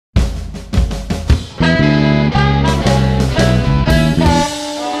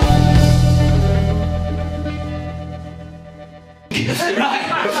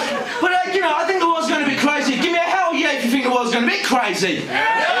magazine.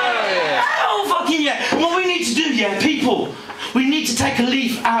 Oh, fucking yeah. And what we need to do, yeah, people, we need to take a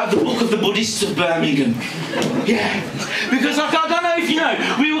leaf out of the book of the Buddhists of Birmingham. Yeah. Because I don't know if you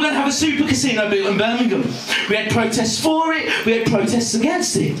know, we were going to have a super casino built in Birmingham. We had protests for it, we had protests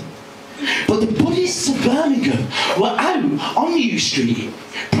against it. But the Buddhists of Birmingham were out on New Street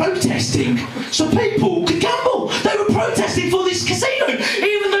protesting so people could gamble. They were protesting for this casino,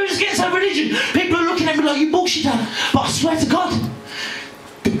 even though it's against our religion. People are looking at me like, you bullshitter. But I swear to God,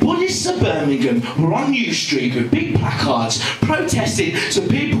 the Buddhists of Birmingham were on New Street with big placards protesting so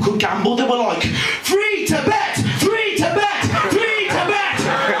people could gamble. They were like, free Tibet, free Tibet, free Tibet.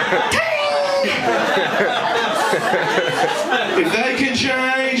 If they can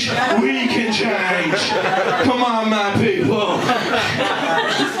change, we can change. Come on, my people.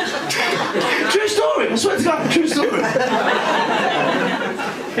 True story, I swear to God, true story.